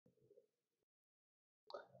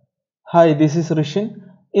Hi, this is Rishin.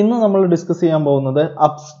 ഇന്ന് നമ്മൾ discuss ചെയ്യാൻ പോകുന്നത്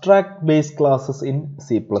abstract base classes in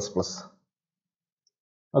C++.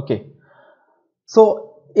 Okay, so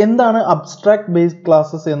എന്താണ് അബ്സ്ട്രാക്ട് ബേസ്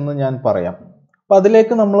ക്ലാസ്സസ് എന്ന് ഞാൻ പറയാം. അപ്പം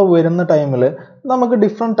അതിലേക്ക് നമ്മൾ വരുന്ന ടൈമിൽ നമുക്ക്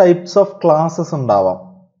ഡിഫറെൻറ്റ് ടൈപ്സ് ഓഫ് ക്ലാസ്സസ് ഉണ്ടാവാം.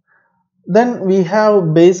 Then we have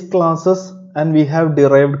base classes and we have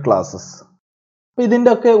derived classes. അപ്പം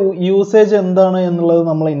ഇതിൻ്റെ ഒക്കെ യൂസേജ് എന്താണ് എന്നുള്ളത്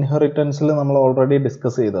നമ്മൾ ഇൻഹെറിറ്റൻസിൽ നമ്മൾ ഓൾറെഡി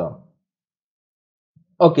ഡിസ്കസ് ചെയ്തതാണ്.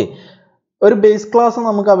 ഓക്കെ, ഒരു ബേസ് ക്ലാസ്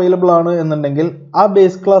നമുക്ക് അവൈലബിൾ ആണ് എന്നുണ്ടെങ്കിൽ ആ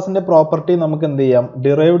ബേസ് ക്ലാസിന്റെ പ്രോപ്പർട്ടി നമുക്ക് എന്ത് ചെയ്യാം,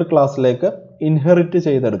 ഡിറൈവ്ഡ് ക്ലാസ്സിലേക്ക് ഇൻഹെറിറ്റ്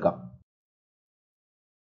ചെയ്തെടുക്കാം.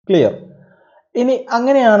 ക്ലിയർ? ഇനി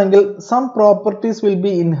അങ്ങനെയാണെങ്കിൽ some properties will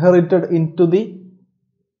be inherited in to the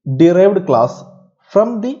derived class from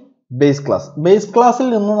the base class. Base ക്ലാസ്സിൽ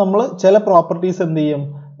നിന്ന് നമ്മൾ ചില പ്രോപ്പർട്ടീസ് എന്ത് ചെയ്യും,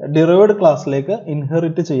 ഡിറൈവ്ഡ് ക്ലാസ്സിലേക്ക്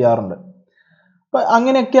ഇൻഹെറിറ്റ് ചെയ്യാറുണ്ട്. അപ്പം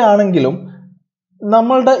അങ്ങനെയൊക്കെ ആണെങ്കിലും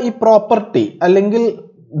നമ്മളുടെ ഈ പ്രോപ്പർട്ടി അല്ലെങ്കിൽ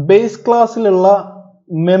ബേസ് ക്ലാസ്സിലുള്ള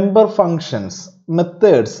മെമ്പർ ഫങ്ഷൻസ്,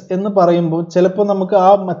 മെത്തേഡ്സ് എന്ന് പറയുമ്പോൾ ചിലപ്പോൾ നമുക്ക്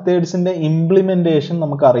ആ മെത്തേഡ്സിന്റെ ഇംപ്ലിമെന്റേഷൻ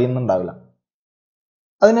നമുക്ക് അറിയുന്നുണ്ടാവില്ല.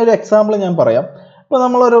 അതിനൊരു എക്സാമ്പിൾ ഞാൻ പറയാം. ഇപ്പൊ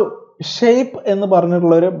നമ്മളൊരു ഷേപ്പ് എന്ന്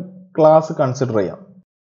പറഞ്ഞിട്ടുള്ള ഒരു ക്ലാസ് കൺസിഡർ ചെയ്യാം.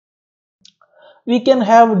 We can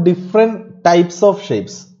have different types of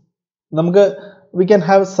shapes. നമുക്ക് we can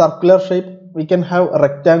have circular shape, we can have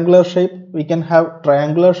rectangular shape, we can have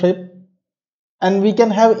triangular shape and we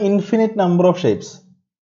can have infinite number of shapes.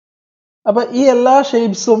 അപ്പൊ ഈ എല്ലാ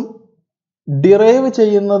ഷേപ്സും derive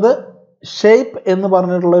ചെയ്യുന്നത് shape എന്ന്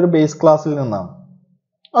പറഞ്ഞിട്ടുള്ള ഒരു base ക്ലാസ്സിൽ നിന്നാണ്.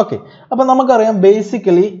 ഓക്കെ, അപ്പൊ നമുക്കറിയാം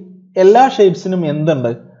ബേസിക്കലി എല്ലാ ഷേപ്സിനും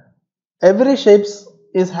എന്തുണ്ട്, every shapes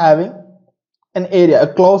is having N area.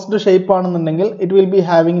 Closed shape ആണെന്നുണ്ടെങ്കിൽ it will be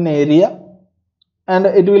having N area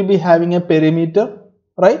and it will be having A perimeter,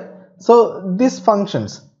 right? So this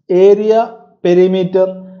functions area, perimeter,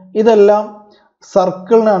 ഇതെല്ലാം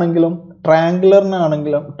സർക്കിളിനാണെങ്കിലും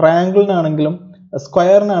ട്രയാങ്കിളിനാണെങ്കിലും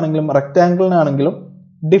സ്ക്വയറിനാണെങ്കിലും റെക്ടാങ്കിളിനാണെങ്കിലും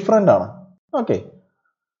ഡിഫറെൻ്റ് ആണ്. Okay,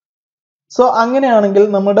 so അങ്ങനെയാണെങ്കിൽ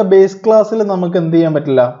നമ്മുടെ base ക്ലാസ്സിൽ നമുക്ക് എന്ത് ചെയ്യാൻ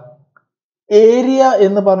പറ്റില്ല, ഏരിയ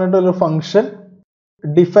എന്ന് പറഞ്ഞിട്ടൊരു ഫംഗ്ഷൻ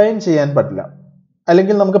ഡിഫൈൻ ചെയ്യാൻ പറ്റില്ല,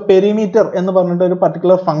 അല്ലെങ്കിൽ നമുക്ക് പെരിമീറ്റർ എന്ന് പറഞ്ഞിട്ട് ഒരു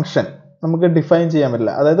പർട്ടിക്കുലർ ഫംഗ്ഷൻ നമുക്ക് ഡിഫൈൻ ചെയ്യാൻ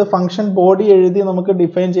പറ്റില്ല. അതായത് ഫംഗ്ഷൻ ബോഡി എഴുതി നമുക്ക്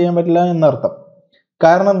ഡിഫൈൻ ചെയ്യാൻ പറ്റില്ല എന്നർത്ഥം.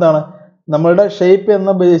 കാരണം എന്താണ്, നമ്മളുടെ ഷേപ്പ്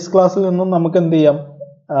എന്ന ബേസ് ക്ലാസ്സിൽ നിന്നും നമുക്ക് എന്ത് ചെയ്യാം,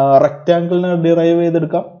 റെക്റ്റാങ്കിളിനെ ഡിറൈവ്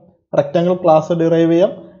ചെയ്തെടുക്കാം, റെക്റ്റാങ്കിൾ ക്ലാസ് ഡിറൈവ്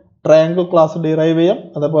ചെയ്യാം, ട്രയാങ്കിൾ ക്ലാസ് ഡിറൈവ് ചെയ്യാം,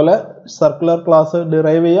 അതേപോലെ സർക്കുലർ ക്ലാസ്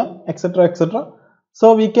ഡിറൈവ് ചെയ്യാം, etcetera etcetera. So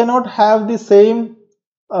we cannot have the same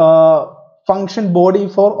function body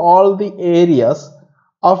for all the areas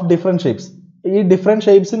of different shapes. ഈ ഡിഫറെൻറ്റ്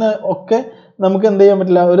ഷേപ്സിന് ഒക്കെ നമുക്ക് എന്ത് ചെയ്യാൻ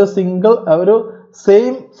പറ്റില്ല, ഒരു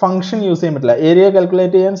സെയിം ഫംഗ്ഷൻ യൂസ് ചെയ്യാൻ പറ്റില്ല. ഏരിയ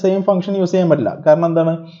കാൽക്കുലേറ്റ് ചെയ്യാൻ സെയിം ഫംഗ്ഷൻ യൂസ് ചെയ്യാൻ പറ്റില്ല. കാരണം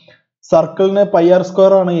എന്താണ്, സർക്കിളിന് പൈ ആർ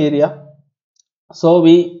സ്ക്വയർ ആണ് area. So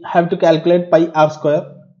we have to calculate pi r square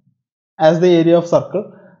as the area of circle.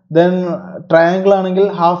 Then triangle ആണെങ്കിൽ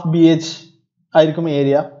half bh ആയിരിക്കും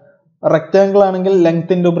area. Rectangle ആണെങ്കിൽ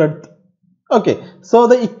length into breadth. Okay, so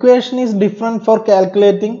the equation is different for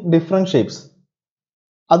calculating different shapes.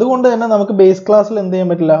 അതുകൊണ്ട് തന്നെ നമുക്ക് base ക്ലാസ്സിൽ എന്ത് ചെയ്യാൻ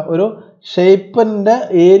പറ്റില്ല, ഒരു ഷേപ്പിന്റെ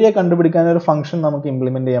ഏരിയ കണ്ടുപിടിക്കാൻ ഒരു ഫംഗ്ഷൻ നമുക്ക്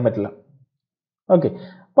ഇംപ്ലിമെന്റ് ചെയ്യാൻ പറ്റില്ല. ഓക്കെ,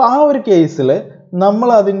 അപ്പൊ ആ ഒരു കേസിൽ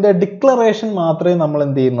നമ്മൾ അതിന്റെ ഡിക്ലറേഷൻ മാത്രമേ നമ്മൾ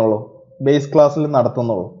എന്ത് ചെയ്യുന്നുള്ളൂ, ബേസ് ക്ലാസ്സിൽ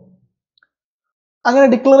നടത്തുന്നുള്ളൂ. അങ്ങനെ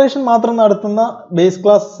ഡിക്ലറേഷൻ മാത്രം നടത്തുന്ന ബേസ്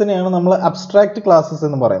ക്ലാസ്സസിനെയാണ് നമ്മൾ അബ്സ്ട്രാക്ട് ക്ലാസ്സസ്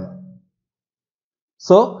എന്ന് പറയുന്നത്.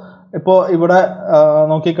 സോ ഇപ്പോൾ ഇവിടെ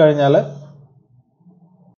നോക്കിക്കഴിഞ്ഞാൽ,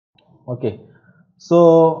 okay, so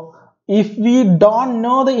if we don't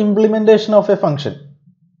know the implementation of A function,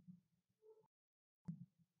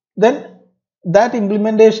 then that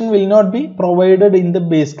implementation will not be provided in the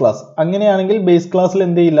base class. അങ്ങനെയാണെങ്കിൽ ബേസ് ക്ലാസ്സിൽ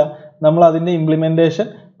എന്ത് ചെയ്യില്ല, നമ്മൾ അതിന്റെ ഇംപ്ലിമെന്റേഷൻ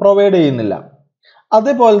പ്രൊവൈഡ് ചെയ്യുന്നില്ല.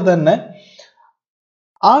 അതേപോലെ തന്നെ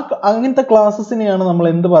അങ്ങനത്തെ ക്ലാസ്സസിനെയാണ് നമ്മൾ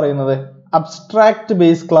എന്ത് പറയുന്നത്, അബ്സ്ട്രാക്ട്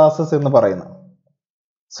ബേസ് ക്ലാസ്സസ് എന്ന് പറയുന്നത്.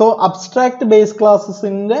 സോ അബ്സ്ട്രാക്ട് ബേസ്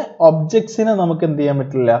ക്ലാസ്സസിന്റെ ഒബ്ജക്ട്സിനെ നമുക്ക് എന്ത് ചെയ്യാൻ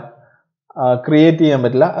പറ്റില്ല, ക്രിയേറ്റ് ചെയ്യാൻ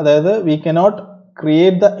പറ്റില്ല. അതായത് we cannot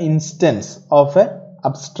create the instance of A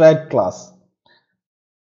abstract class.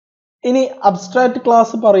 ഇനി അബ്സ്ട്രാക്ട്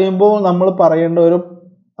ക്ലാസ് പറയുമ്പോൾ നമ്മൾ പറയേണ്ട ഒരു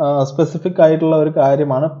സ്പെസിഫിക് ആയിട്ടുള്ള ഒരു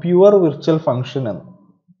കാര്യമാണ് പ്യുവർ വിർച്വൽ ഫംഗ്ഷൻ എന്ന്.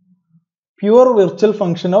 Pure virtual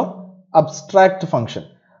function or abstract function,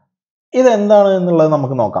 ഇതെന്താണ് എന്നുള്ളത്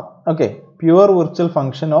നമുക്ക് നോക്കാം. Okay, pure virtual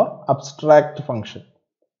function or abstract function.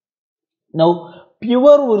 Now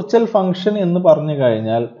pure virtual function എന്ന് പറഞ്ഞു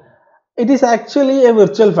കഴിഞ്ഞാൽ it is actually A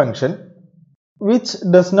virtual function which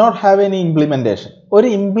does not have any implementation. ഒരു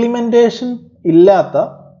implementation ഇല്ലാത്ത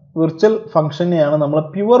വിർച്വൽ ഫംഗ്ഷനെയാണ് നമ്മൾ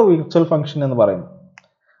പ്യുവർ വിർച്വൽ ഫംഗ്ഷൻ എന്ന് പറയുന്നത്.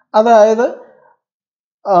 അതായത്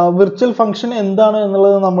വിർച്വൽ ഫംഗ്ഷൻ എന്താണ്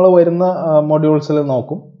എന്നുള്ളത് നമ്മൾ വരുന്ന മൊഡ്യൂൾസിൽ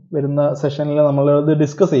നോക്കും. വരുന്ന സെഷനിൽ നമ്മൾ ഇത്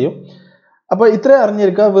ഡിസ്കസ് ചെയ്യും. അപ്പോൾ ഇത്രേ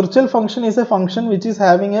അറിഞ്ഞിരിക്കുക. Virtual function is A function which is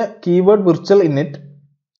having A keyword virtual in it.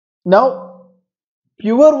 Now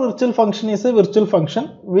pure virtual function is A virtual function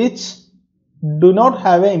which do not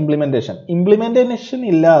have A implementation. Implementation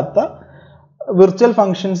ഇല്ലാത്ത വിർച്വൽ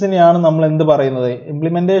ഫംഗ്ഷൻസിനെയാണ് നമ്മൾ എന്ത് പറയുന്നത്?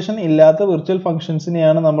 ഇംപ്ലിമെന്റേഷൻ ഇല്ലാത്ത virtual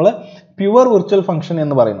ഫംഗ്ഷൻസിനെയാണ് നമ്മൾ pure virtual function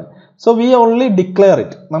എന്ന് പറയുന്നത്. So we only declare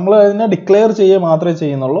it. നമ്മൾ അതിനെ ഡിക്ലെയർ ചെയ്യുക മാത്രമേ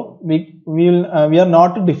ചെയ്യുന്നുള്ളൂ. V are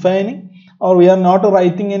not defining or we are not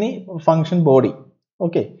writing any function body.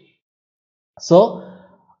 Okay, so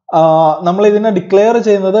നമ്മൾ ഇതിനെ ഡിക്ലെയർ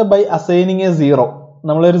ചെയ്യുന്നത് ബൈ അസൈനിങ് എ 0.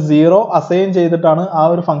 നമ്മളൊരു 0 അസൈൻ ചെയ്തിട്ടാണ് ആ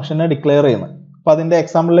ഒരു ഫംഗ്ഷനെ ഡിക്ലെയർ ചെയ്യുന്നത്. അപ്പോൾ അതിന്റെ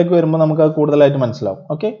എക്സാമ്പിളിലേക്ക് വരുമ്പോൾ നമുക്ക് അത് കൂടുതലായിട്ട് മനസ്സിലാവും.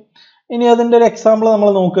 ഓക്കെ, ഇനി അതിന്റെ ഒരു എക്സാമ്പിൾ നമ്മൾ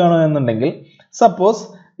നോക്കുകയാണെന്നുണ്ടെങ്കിൽ, suppose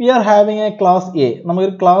V are having A class A.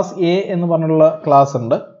 നമുക്കൊരു ക്ലാസ് എ എന്ന് പറഞ്ഞുള്ള ക്ലാസ്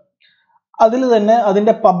ഉണ്ട്. അതിൽ തന്നെ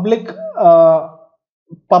അതിന്റെ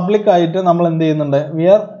പബ്ലിക് ആയിട്ട് നമ്മൾ എന്ത് ചെയ്യുന്നുണ്ട്? V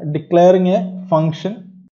R declaring A function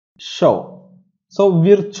show. So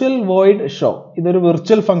virtual void show ഇതൊരു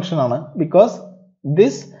വിർച്വൽ ഫംഗ്ഷൻ ആണ്, because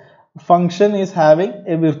this function is having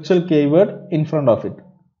A virtual keyword in front of it.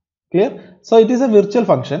 Clear? So it is A virtual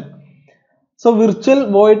function. So virtual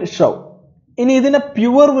void show. ഇനി ഇതിനെ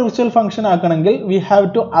pure virtual function ആക്കണമെങ്കിൽ we have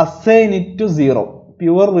to assign it to 0.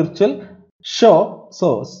 Pure virtual show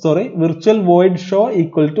virtual void show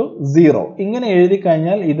equal to 0. ഇങ്ങനെ എഴുതി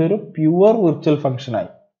കഴിഞ്ഞാൽ ഇതൊരു pure virtual function ആയി.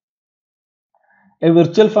 A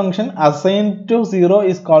virtual function assigned to 0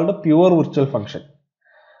 is called pure virtual function.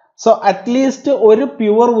 So at least ഒരു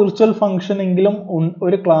pure virtual function എങ്കിലും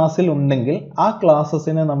ഒരു ക്ലാസ്സിൽ ഉണ്ടെങ്കിൽ ആ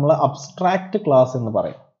ക്ലാസ്സസിനെ നമ്മൾ അബ്സ്ട്രാക്ട് ക്ലാസ് എന്ന്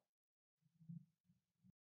പറയും.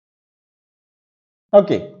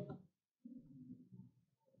 ഓക്കെ,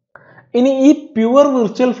 ഇനി ഈ പ്യുവർ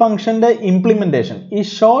വിർച്വൽ ഫംഗ്ഷന്റെ ഇംപ്ലിമെന്റേഷൻ, ഈ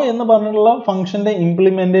ഷോ എന്ന് പറഞ്ഞിട്ടുള്ള ഫംഗ്ഷന്റെ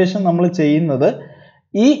ഇംപ്ലിമെന്റേഷൻ നമ്മൾ ചെയ്യുന്നത്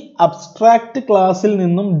ഈ അബ്സ്ട്രാക്ട് ക്ലാസ്സിൽ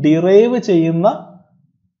നിന്നും ഡിറൈവ് ചെയ്യുന്ന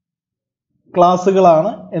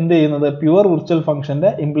ക്ലാസ്സുകളാണ് എന്ത് ചെയ്യുന്നത്? പ്യുവർ വിർച്വൽ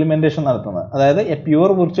ഫംഗ്ഷന്റെ ഇംപ്ലിമെന്റേഷൻ നടത്തുന്നത്. അതായത് A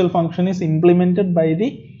pure virtual function is implemented by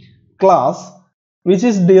the class which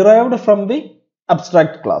is derived from the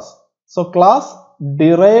abstract class. So class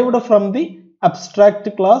derived from the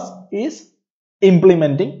abstract class is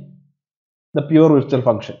implementing the pure virtual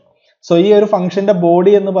function. So ഈ ഒരു ഫംഗ്ഷന്റെ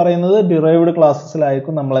body എന്ന് പറയുന്നത് derived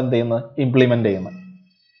ക്ലാസ്സസിലായിരിക്കും നമ്മൾ എന്ത് ചെയ്യുന്നത്? Implement ചെയ്യുന്നത്.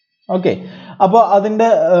 Okay, അപ്പോൾ അതിന്റെ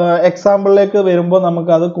എക്സാമ്പിളിലേക്ക് വരുമ്പോൾ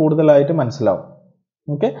നമുക്ക് അത് കൂടുതലായിട്ട് മനസ്സിലാവും.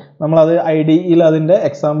 ഓക്കെ, നമ്മൾ അത് IDEയിൽ അതിന്റെ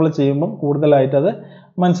എക്സാമ്പിൾ ചെയ്യുമ്പോൾ കൂടുതലായിട്ട് അത്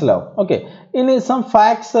മനസ്സിലാവും. ഓക്കെ, ഇനി some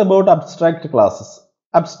facts about abstract classes.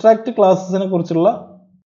 Abstract ക്ലാസ്സസിനെ കുറിച്ചുള്ള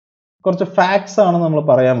കുറച്ച് ഫാക്ട്സ് ആണ് നമ്മൾ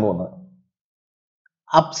പറയാൻ പോകുന്നത്.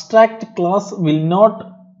 Abstract class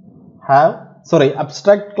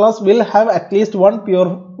will have at least one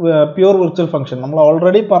pure virtual function. നമ്മൾ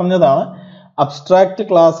ഓൾറെഡി പറഞ്ഞതാണ് abstract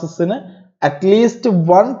ക്ലാസ്സസിന് at least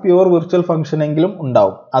 1 pure virtual function എങ്കിലും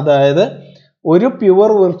ഉണ്ടാവും. അതായത് ഒരു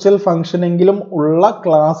പ്യുവർ വിർച്വൽ ഫംഗ്ഷൻ എങ്കിലും ഉള്ള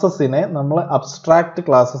ക്ലാസ്സസിനെ നമ്മൾ അബ്സ്ട്രാക്ട്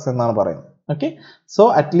ക്ലാസ്സസ് എന്നാണ് പറയുന്നത്. ഓക്കെ, സോ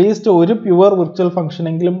അറ്റ്ലീസ്റ്റ് ഒരു പ്യുവർ വിർച്വൽ ഫംഗ്ഷൻ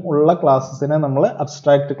എങ്കിലും ഉള്ള ക്ലാസ്സസിനെ നമ്മൾ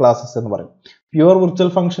അബ്സ്ട്രാക്ട് ക്ലാസ്സസ് എന്ന് പറയും. പ്യുവർ വിർച്വൽ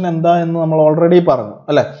ഫംഗ്ഷൻ എന്താ എന്ന് നമ്മൾ ഓൾറെഡി പറഞ്ഞു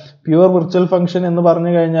അല്ലെ? പ്യുവർ വിർച്വൽ ഫംഗ്ഷൻ എന്ന്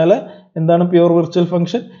പറഞ്ഞു കഴിഞ്ഞാൽ എന്താണ് pure virtual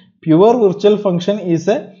function? Pure virtual function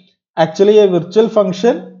is actually A virtual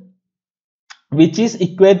function which is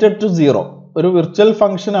equated to 0. ഒരു വിർച്വൽ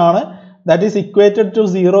ഫംഗ്ഷൻ ആണ് ദാറ്റ് ഈസ് ഇക്വേറ്റഡ് ടു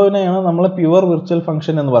 0നെയാണ് നമ്മൾ പ്യുവർ വിർച്വൽ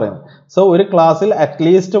ഫംഗ്ഷൻ എന്ന് പറയുന്നത്. സോ ഒരു ക്ലാസ്സിൽ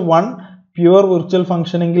അറ്റ്ലീസ്റ്റ് 1 പ്യുവർ വിർച്വൽ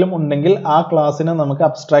ഫംഗ്ഷൻ എങ്കിലും ഉണ്ടെങ്കിൽ ആ ക്ലാസ്സിനെ നമുക്ക്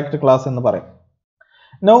അബ്സ്ട്രാക്ട് ക്ലാസ് എന്ന് പറയും.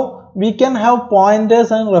 Now we can have pointers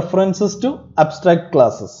and references to abstract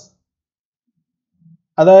classes.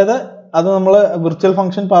 അതായത് അത് നമ്മൾ വിർച്വൽ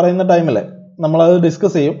ഫംഗ്ഷൻ പറയുന്ന ടൈമിൽ നമ്മൾ അത്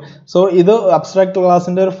ഡിസ്കസ് ചെയ്യും. സോ ഇത് അബ്സ്ട്രാക്ട്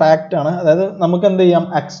ക്ലാസിന്റെ ഒരു ഫാക്റ്റ് ആണ്. അതായത് നമുക്ക് എന്ത് ചെയ്യാം?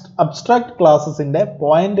 അബ്സ്ട്രാക്ട് ക്ലാസ്സസിന്റെ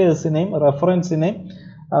പോയിന്റേഴ്സിനെയും റെഫറൻസിനെയും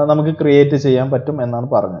നമുക്ക് ക്രിയേറ്റ് ചെയ്യാൻ പറ്റും എന്നാണ്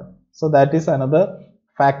പറഞ്ഞത്. So that is another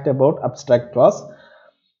fact about abstract class.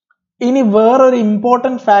 ഇനി വേറൊരു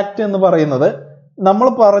ഇമ്പോർട്ടൻറ്റ് ഫാക്ട് എന്ന് പറയുന്നത്, നമ്മൾ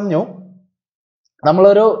പറഞ്ഞു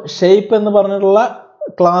നമ്മളൊരു ഷേപ്പ് എന്ന് പറഞ്ഞിട്ടുള്ള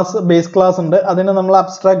ക്ലാസ് ബേസ് ക്ലാസ് ഉണ്ട്, അതിനെ നമ്മൾ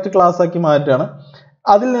അബ്സ്ട്രാക്ട് ക്ലാസ് ആക്കി മാറ്റുകയാണ്.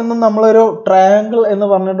 അതിൽ നിന്നും നമ്മളൊരു ട്രയാങ്കിൾ എന്ന്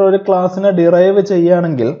പറഞ്ഞിട്ട് ഒരു ക്ലാസ്സിനെ ഡിറൈവ്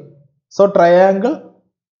ചെയ്യുകയാണെങ്കിൽ, so triangle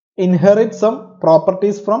inherit some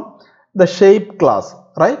properties from the shape class,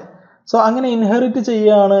 right? So അങ്ങനെ ഇൻഹെറിറ്റ്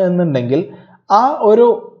ചെയ്യുകയാണ് എന്നുണ്ടെങ്കിൽ ആ ഒരു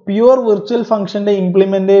പ്യുവർ വിർച്വൽ ഫംഗ്ഷന്റെ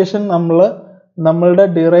ഇംപ്ലിമെന്റേഷൻ നമ്മളുടെ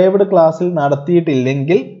ഡിറൈവ്ഡ് ക്ലാസ്സിൽ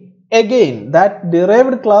നടത്തിയിട്ടില്ലെങ്കിൽ again that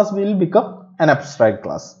derived class will become an abstract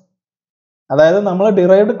class. അതായത് നമ്മൾ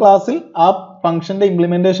ഡിറൈവ്ഡ് ക്ലാസ്സിൽ ആ ഫംഗ്ഷന്റെ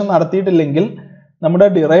ഇംപ്ലിമെന്റേഷൻ നടത്തിയിട്ടില്ലെങ്കിൽ നമ്മുടെ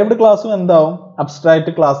ഡിറൈവ്ഡ് ക്ലാസ്സും എന്താവും?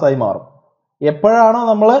 അബ്സ്ട്രാക്ട് ക്ലാസ് ആയി മാറും. എപ്പോഴാണോ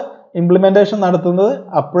നമ്മൾ ഇംപ്ലിമെന്റേഷൻ നടത്തുന്നത്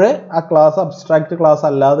അപ്പോഴേ ആ ക്ലാസ് അബ്സ്ട്രാക്ട് ക്ലാസ്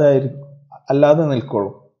അല്ലാതെ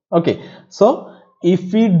നിൽക്കുള്ളൂ. Okay, so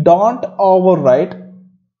if we don't override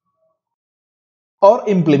or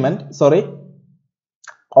implement, sorry,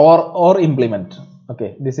 or implement,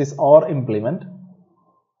 okay, this is or implement,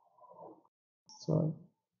 so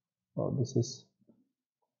this is,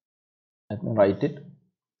 let me write it,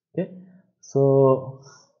 okay. So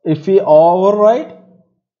if we override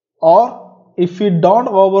or if we don't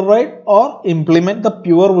override or implement the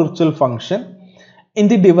pure virtual function in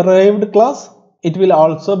the derived class, it will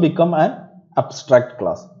also become an abstract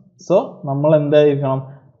class. So നമ്മൾ എന്തായിരിക്കണം,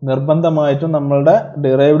 നിർബന്ധമായിട്ടും നമ്മളുടെ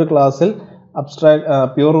derived ക്ലാസ്സിൽ abstract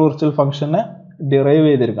pure virtual function derive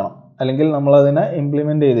ചെയ്തിരിക്കണം, അല്ലെങ്കിൽ നമ്മൾ അതിനെ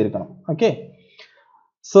implement ചെയ്തിരിക്കണം. Okay,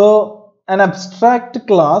 so an abstract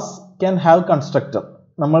class can have constructor.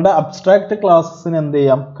 നമ്മളുടെ abstract ക്ലാസ്സിന് എന്ത്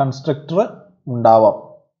ചെയ്യാം, constructor ഉണ്ടാവാം.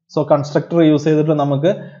 So constructor യൂസ് ചെയ്തിട്ട്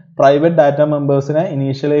നമുക്ക് പ്രൈവറ്റ് ഡാറ്റ മെമ്പേഴ്സിനെ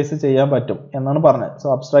ഇനീഷ്യലൈസ് ചെയ്യാൻ പറ്റും എന്നാണ് പറഞ്ഞത്. സോ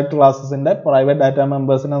അബ്സ്ട്രാക്ട് ക്ലാസ്സസിന്റെ പ്രൈവറ്റ് ഡാറ്റ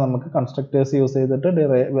മെമ്പേഴ്സിനെ നമുക്ക് കൺസ്ട്രക്ടേഴ്സ് യൂസ് ചെയ്തിട്ട്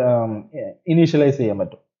ഇനീഷ്യലൈസ് ചെയ്യാൻ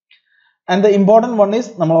പറ്റും. And the important one is,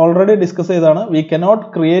 നമ്മൾ ഓൾറെഡി ഡിസ്കസ് ചെയ്തതാണ്, we cannot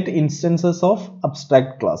create instances of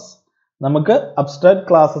abstract class. നമുക്ക് അബ്സ്ട്രാക്ട്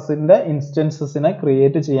ക്ലാസ്സസിന്റെ ഇൻസ്റ്റൻസസിനെ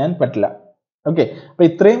ക്രിയേറ്റ് ചെയ്യാൻ പറ്റില്ല. ഓക്കെ, അപ്പൊ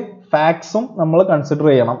ഇത്രയും ഫാക്ട്സും നമ്മൾ കൺസിഡർ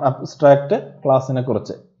ചെയ്യണം അബ്സ്ട്രാക്ട് ക്ലാസ്സിനെ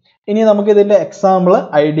കുറിച്ച്. ഇനി നമുക്ക് ഇതിന്റെ എക്സാമ്പിൾ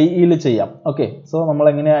IDEയിൽ ചെയ്യാം. ഓക്കെ, സോ നമ്മൾ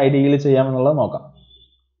എങ്ങനെ IDEയിൽ ചെയ്യാം എന്നുള്ളത് നോക്കാം.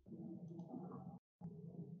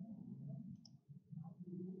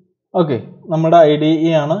 ഓക്കെ, നമ്മുടെ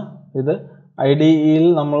IDE ആണ് ഇത്. IDEയിൽ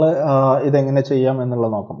നമ്മൾ ഇതെങ്ങനെ ചെയ്യാം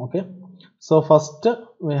എന്നുള്ളത് നോക്കാം. Okay, so first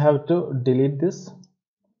we have to delete this.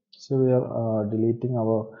 So we R deleting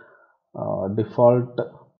our default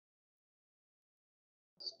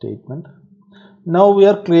statement. Now we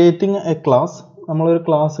are creating A class. നമ്മളൊരു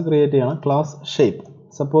ക്ലാസ് ക്രിയേറ്റ് ചെയ്യണം, class shape.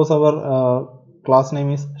 Suppose our class name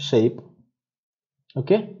is shape.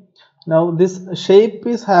 Okay, now this shape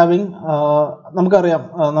is having, നമുക്കറിയാം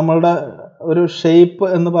നമ്മളുടെ ഒരു shape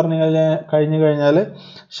എന്ന് പറഞ്ഞു കഴിഞ്ഞാൽ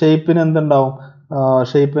ഷേപ്പിന് എന്തുണ്ടാവും,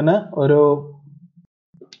 ഷേപ്പിന് ഒരു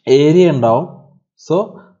ഏരിയ ഉണ്ടാവും. So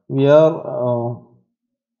we are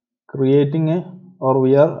creating A or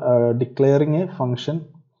we are declaring a function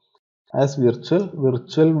as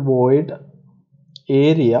virtual void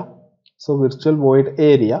area. So virtual void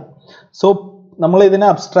area. So നമ്മൾ ഇതിനെ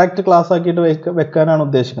അബ്സ്ട്രാക്ട് ക്ലാസ് ആക്കിയിട്ട് വെക്കാനാണ്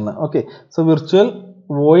ഉദ്ദേശിക്കുന്നത്. Okay, so virtual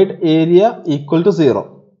void area equal to 0.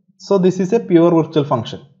 So this is a pure virtual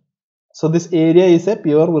function. So this area is a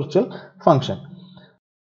pure virtual function.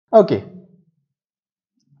 Okay,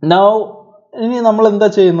 now ഇനി നമ്മൾ എന്താ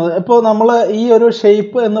ചെയ്യുന്നത്, ഇപ്പോൾ നമ്മൾ ഈ ഒരു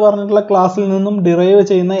ഷേപ്പ് എന്ന് പറഞ്ഞിട്ടുള്ള ക്ലാസ്സിൽ നിന്നും ഡിറൈവ്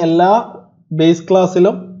ചെയ്യുന്ന എല്ലാ ബേസ്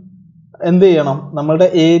ക്ലാസ്സിലും എന്ത് ചെയ്യണം, നമ്മളുടെ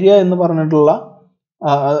ഏരിയ എന്ന് പറഞ്ഞിട്ടുള്ള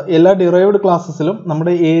എല്ലാ ഡിറൈവ്ഡ് ക്ലാസ്സസിലും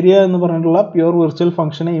നമ്മുടെ ഏരിയ എന്ന് പറഞ്ഞിട്ടുള്ള പ്യൂർ വിർച്വൽ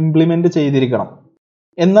ഫംഗ്ഷനെ ഇംപ്ലിമെന്റ് ചെയ്തിരിക്കണം.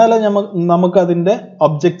 എന്നാലേ നമുക്ക് അതിന്റെ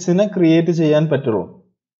ഒബ്ജക്ട്സിനെ ക്രിയേറ്റ് ചെയ്യാൻ പറ്റുള്ളൂ.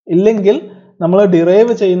 ഇല്ലെങ്കിൽ നമ്മൾ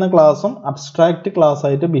ഡിറൈവ് ചെയ്യുന്ന ക്ലാസ്സും അബ്സ്ട്രാക്ട് ക്ലാസ്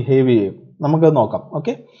ആയിട്ട് ബിഹേവ് ചെയ്യും. നമുക്കത് നോക്കാം.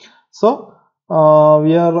 Okay, so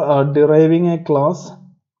we are deriving a class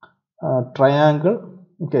triangle.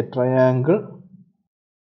 Okay, triangle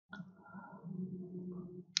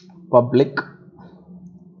public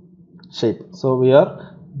shape. So we are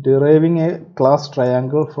deriving a class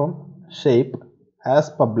triangle from shape as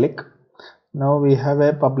public. Now we have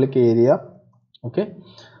a public area. Okay,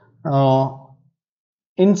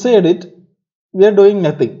 inside it we are doing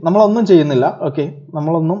nothing. നമ്മളൊന്നും ചെയ്യുന്നില്ല. Okay,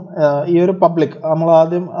 നമ്മളൊന്നും ഈ ഒരു public, നമ്മൾ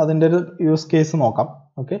ആദ്യം അതിൻ്റെ ഒരു use case നോക്കാം.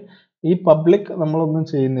 ഓക്കെ, ഈ പബ്ലിക് നമ്മളൊന്നും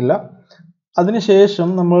ചെയ്യുന്നില്ല. അതിനുശേഷം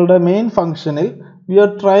നമ്മളുടെ മെയിൻ ഫംഗ്ഷനിൽ V are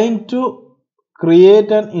trying to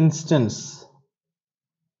create an instance.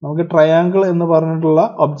 നമുക്ക് ട്രയാങ്കിൾ എന്ന് പറഞ്ഞിട്ടുള്ള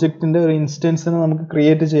ഒബ്ജക്റ്റിന്റെ ഒരു ഇൻസ്റ്റൻസിനെ നമുക്ക്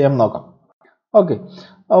ക്രിയേറ്റ് ചെയ്യാൻ നോക്കാം. ഓക്കെ,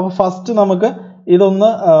 അപ്പോൾ ഫസ്റ്റ് നമുക്ക്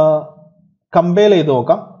ഇതൊന്ന് കമ്പൈൽ ചെയ്ത്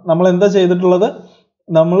നോക്കാം. നമ്മൾ എന്താ ചെയ്തിട്ടുള്ളത്,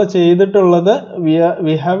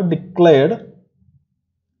 we have declared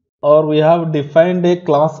or we have defined a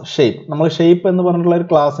class shape. നമ്മൾ ഷേപ്പ് എന്ന് പറഞ്ഞിട്ടുള്ള ഒരു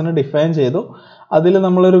ക്ലാസ്സിനെ ഡിഫൈൻ ചെയ്തു. അതിൽ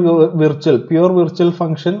നമ്മളൊരു പ്യൂർ വിർച്വൽ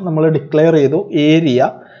ഫംഗ്ഷൻ നമ്മൾ ഡിക്ലെയർ ചെയ്തു, ഏരിയ.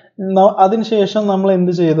 അതിനുശേഷം നമ്മൾ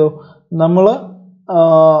എന്ത് ചെയ്തു, നമ്മൾ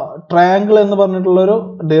ട്രയാങ്കിൾ എന്ന് പറഞ്ഞിട്ടുള്ളൊരു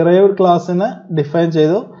ഡിറൈവ്ഡ് ക്ലാസ്സിനെ ഡിഫൈൻ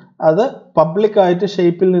ചെയ്തു. അത് പബ്ലിക് ആയിട്ട്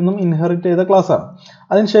ഷേപ്പിൽ നിന്നും ഇൻഹെറിറ്റ് ചെയ്ത ക്ലാസ്സാണ്.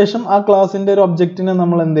 അതിനുശേഷം ആ ക്ലാസ്സിന്റെ ഒരു ഒബ്ജക്റ്റിനെ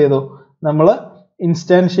നമ്മൾ എന്ത് ചെയ്തു, നമ്മൾ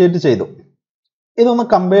ഇൻസ്റ്റാൻഷിയേറ്റ് ചെയ്തു. ഇതൊന്ന്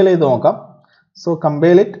കമ്പൈൽ ചെയ്ത് നോക്കാം. So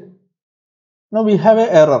compile it. Now we have A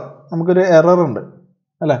error. നമുക്കൊരു എറർ ഉണ്ട്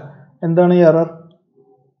അല്ലെ. എന്താണ് ഈ എറർ?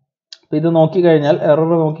 ഇത് നോക്കിക്കഴിഞ്ഞാൽ,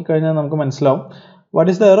 എറർ നോക്കിക്കഴിഞ്ഞാൽ നമുക്ക് മനസ്സിലാവും. What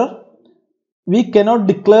is the error? We cannot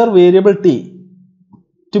declare variable T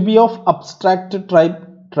two B of abstract type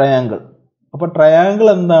triangle. അപ്പൊ ട്രയാങ്കിൾ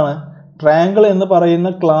എന്താണ്? ട്രയാങ്കിൾ എന്ന് പറയുന്ന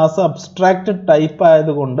ക്ലാസ് അബ്സ്ട്രാക്ട് ടൈപ്പ്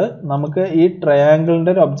ആയതുകൊണ്ട് നമുക്ക് ഈ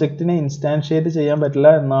ട്രയാങ്കിളിന്റെ ഒരു ഒബ്ജക്റ്റിനെ ഇൻസ്റ്റാൻഷിയേറ്റ് ചെയ്യാൻ പറ്റില്ല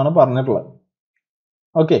എന്നാണ് പറഞ്ഞിട്ടുള്ളത്.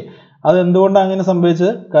 ഓക്കെ, അതെന്തുകൊണ്ടാണ് അങ്ങനെ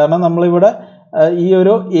സംഭവിച്ചത്? കാരണം നമ്മളിവിടെ ഈ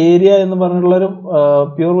ഒരു ഏരിയ എന്ന് പറഞ്ഞിട്ടുള്ളൊരു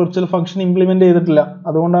പ്യൂർ വിർച്വൽ ഫംഗ്ഷൻ ഇംപ്ലിമെന്റ് ചെയ്തിട്ടില്ല,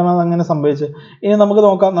 അതുകൊണ്ടാണ് അത് അങ്ങനെ സംഭവിച്ചത്. ഇനി നമുക്ക്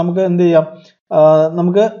നോക്കാം, നമുക്ക് എന്ത് ചെയ്യാം,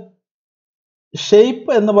 നമുക്ക്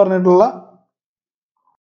ഷേപ്പ് എന്ന് പറഞ്ഞിട്ടുള്ള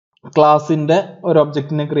ക്ലാസിന്റെ ഒരു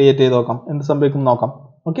ഒബ്ജക്റ്റിനെ ക്രിയേറ്റ് ചെയ്ത് നോക്കാം, എന്ത് സംഭവിക്കും നോക്കാം.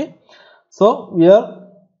 Okay, so we R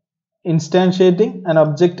ഇൻസ്റ്റാൻഷിയേറ്റിംഗ് an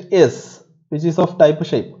object S which is of type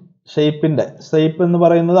shape. Shape എന്ന്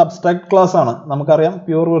പറയുന്നത് അബ്സ്ട്രാക്ട് ക്ലാസ് ആണ്. നമുക്കറിയാം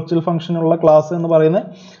പ്യൂർ വിർച്വൽ ഫംഗ്ഷൻ ഉള്ള ക്ലാസ് എന്ന് പറയുന്നത്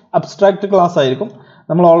അബ്സ്ട്രാക്ട് ക്ലാസ് ആയിരിക്കും.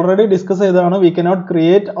 നമ്മൾ ഓൾറെഡി ഡിസ്കസ് ചെയ്തതാണ് we cannot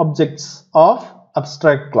create objects of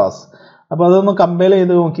abstract class. അപ്പോൾ അതൊന്ന് കമ്പയർ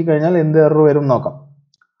ചെയ്ത് നോക്കിക്കഴിഞ്ഞാൽ എന്ത് എറർ വരും നോക്കാം.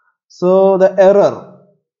 So the error,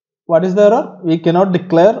 what is the error? We cannot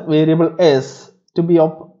declare variable S to be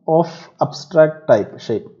of abstract type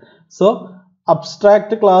shape. So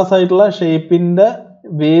abstract class ആയിട്ടുള്ള ഷേപ്പിന്റെ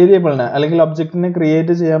വേരിയബിളിനെ അല്ലെങ്കിൽ ഒബ്ജക്റ്റിനെ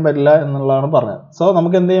ക്രിയേറ്റ് ചെയ്യാൻ പറ്റില്ല എന്നുള്ളതാണ് പറഞ്ഞത്. സോ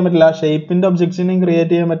നമുക്ക് എന്ത് ചെയ്യാൻ പറ്റില്ല, ഷേപ്പിന്റെ ഒബ്ജക്റ്റിനെയും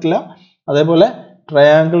ക്രിയേറ്റ് ചെയ്യാൻ പറ്റില്ല, അതേപോലെ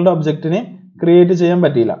ട്രയാങ്കിളുടെ ഒബ്ജക്റ്റിനെയും ക്രിയേറ്റ് ചെയ്യാൻ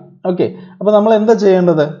പറ്റില്ല. ഓക്കെ, അപ്പൊ നമ്മൾ എന്താ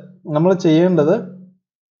ചെയ്യേണ്ടത്? നമ്മൾ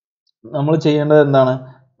ചെയ്യേണ്ടത് എന്താണ്?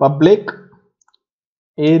 പബ്ലിക്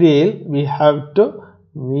ഏരിയയിൽ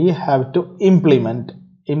we have to implement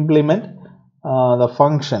the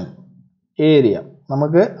function area.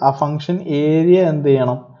 നമുക്ക് ആ ഫംഗ്ഷൻ ഏരിയ എന്ത്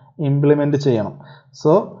ചെയ്യണം? ഇംപ്ലിമെന്റ് ചെയ്യണം.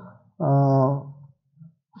 സോ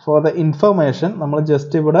ഫോർ ദ ഇൻഫർമേഷൻ നമ്മൾ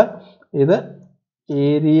ജസ്റ്റ് ഇവിടെ ഇത്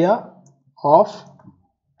area of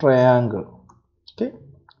triangle, okay,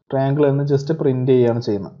 triangle എന്ന് ജസ്റ്റ് പ്രിന്റ് ചെയ്യുകയാണ്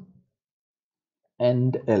ചെയ്യുന്നത്,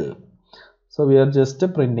 end L. So we are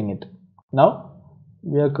just printing it. Now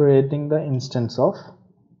we are creating the instance of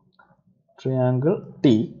triangle T.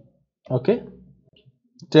 Okay,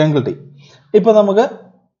 triangle T. ഇപ്പോൾ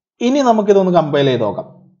നമുക്കിതൊന്ന് compile ചെയ്ത് നോക്കാം,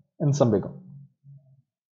 എന്ത് സംഭവിക്കും.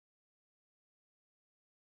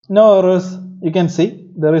 No errors, you can see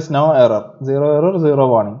there is no error, zero error, zero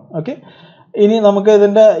warning. Okay, ഇനി നമുക്ക്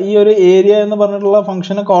ഇതിന്റെ ഈ ഒരു ഏരിയ എന്ന് പറഞ്ഞിട്ടുള്ള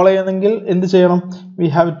ഫംഗ്ഷനെ കോൾ ചെയ്യണമെങ്കിൽ എന്ത് ചെയ്യണം? we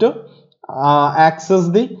have to access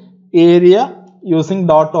the area using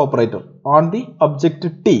dot operator on the object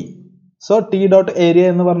T. So T dot area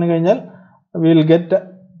എന്ന് പറഞ്ഞു കഴിഞ്ഞാൽ we will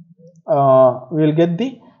get the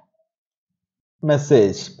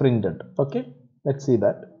message printed. Okay, let's see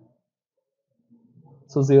that.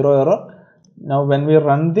 So zero error. Now when we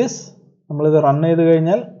run this, നമ്മൾ ഇത് run ചെയ്ത്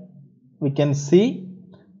കഴിഞ്ഞാൽ we can see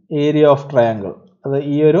area of triangle. അത്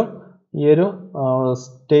ഈ ഒരു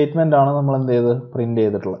സ്റ്റേറ്റ്മെന്റ് ആണ് നമ്മൾ എന്ത് ചെയ്ത് പ്രിന്റ്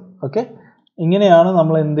ചെയ്തിട്ടുള്ളത്. ഓക്കെ, ഇങ്ങനെയാണ്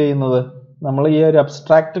നമ്മൾ എന്ത് ചെയ്യുന്നത്, നമ്മൾ ഈ ഒരു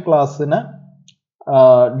അബ്സ്ട്രാക്ട് ക്ലാസ്സിനെ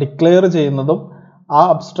ഡിക്ലെയർ ചെയ്യുന്നതും ആ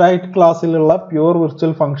അബ്സ്ട്രാക്ട് ക്ലാസ്സിലുള്ള പ്യൂർ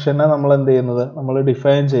വിർച്വൽ ഫംഗ്ഷനെ നമ്മൾ എന്ത് ചെയ്യുന്നത്, നമ്മൾ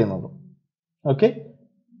ഡിഫൈൻ ചെയ്യുന്നതും.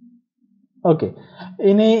 ഓക്കെ,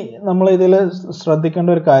 ഇനി നമ്മൾ ഇതിൽ ശ്രദ്ധിക്കേണ്ട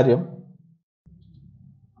ഒരു കാര്യം,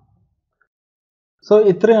 സോ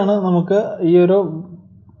ഇത്രയാണ് നമുക്ക് ഈ ഒരു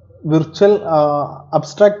വിർച്വൽ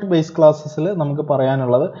അബ്സ്ട്രാക്ട് ബേസ് ക്ലാസ്സസിൽ നമുക്ക്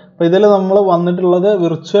പറയാനുള്ളത്. അപ്പോൾ ഇതിൽ നമ്മൾ വന്നിട്ടുള്ളത്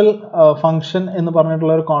വിർച്വൽ ഫംഗ്ഷൻ എന്ന്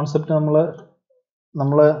പറഞ്ഞിട്ടുള്ള ഒരു കോൺസെപ്റ്റ്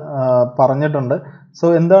നമ്മൾ പറഞ്ഞിട്ടുണ്ട്. സോ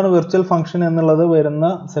എന്താണ് വിർച്വൽ ഫംഗ്ഷൻ എന്നുള്ളത് വരുന്ന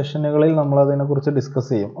സെഷനുകളിൽ നമ്മൾ അതിനെക്കുറിച്ച് ഡിസ്കസ്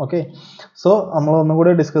ചെയ്യും. ഓക്കെ, സോ നമ്മൾ ഒന്നും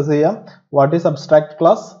കൂടി ഡിസ്കസ് ചെയ്യാം. What is abstract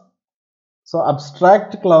class? So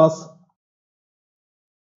abstract class,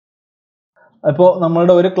 ഇപ്പോൾ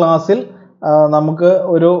നമ്മളുടെ ഒരു ക്ലാസ്സിൽ നമുക്ക്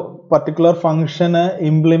ഒരു പർട്ടിക്കുലർ ഫംഗ്ഷന്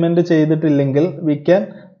ഇംപ്ലിമെന്റ് ചെയ്തിട്ടില്ലെങ്കിൽ we can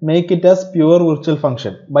make it as pure virtual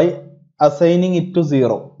function by assigning it to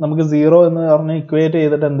 0. നമുക്ക് 0 എന്ന് പറഞ്ഞ് ഇക്വേറ്റ്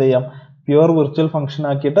ചെയ്തിട്ട് എന്ത് ചെയ്യാം, പ്യുവർ വിർച്വൽ ഫംഗ്ഷൻ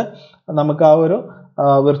ആക്കിയിട്ട് നമുക്ക് ആ ഒരു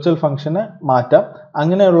വിർച്വൽ ഫംഗ്ഷനെ മാറ്റാം.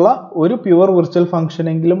 അങ്ങനെയുള്ള ഒരു പ്യുവർ വിർച്വൽ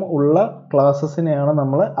ഫംഗ്ഷനെങ്കിലും ഉള്ള ക്ലാസ്സസിനെയാണ്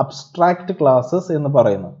നമ്മൾ അബ്സ്ട്രാക്ട് ക്ലാസ്സസ് എന്ന്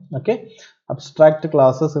പറയുന്നത്. ഓക്കെ, അബ്സ്ട്രാക്ട്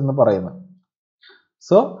ക്ലാസ്സസ് എന്ന് പറയുന്നത്.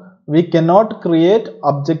 So we cannot create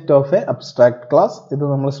object of a abstract class. ഇത്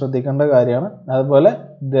നമ്മൾ ശ്രദ്ധിക്കേണ്ട കാര്യമാണ്. അതുപോലെ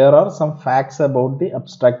there are some facts about the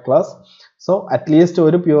abstract class. So at least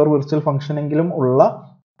ഒരു പ്യുവർ വിർച്വൽ ഫംഗ്ഷൻ എങ്കിലും ഉള്ള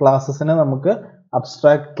ക്ലാസ്സസിനെ നമുക്ക്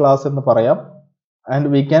abstract class എന്ന് പറയാം. And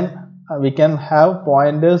we can have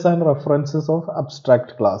pointers and references of abstract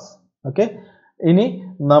class. Okay, ഇനി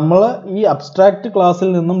നമ്മൾ ഈ abstract ക്ലാസ്സിൽ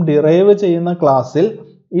നിന്നും ഡിറൈവ് ചെയ്യുന്ന ക്ലാസ്സിൽ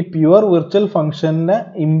ഈ പ്യുവർ വിർച്വൽ ഫംഗ്ഷനെ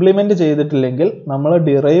ഇംപ്ലിമെന്റ് ചെയ്തിട്ടില്ലെങ്കിൽ നമ്മൾ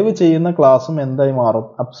ഡിറൈവ് ചെയ്യുന്ന ക്ലാസ്സും എന്തായി മാറും,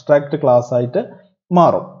 അബ്സ്ട്രാക്ട് ക്ലാസ് ആയിട്ട്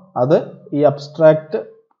മാറും. അത് ഈ അബ്സ്ട്രാക്ട്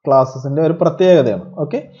ക്ലാസ്സസിന്റെ ഒരു പ്രത്യേകതയാണ്.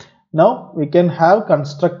 Okay, now we can have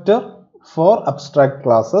constructor four abstract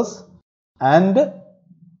classes and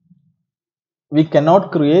we cannot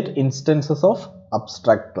create instances of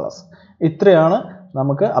abstract class. ഇത്രയാണ്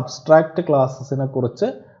നമുക്ക് അബ്സ്ട്രാക്ട് ക്ലാസ്സസിനെ കുറിച്ച്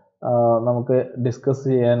നമുക്ക് ഡിസ്കസ്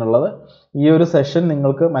ചെയ്യാനുള്ളത്. ഈ ഒരു സെഷൻ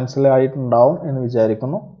നിങ്ങൾക്ക് മനസ്സിലായിട്ടുണ്ടാവും എന്ന്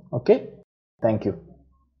വിചാരിക്കുന്നു. Okay, thank you.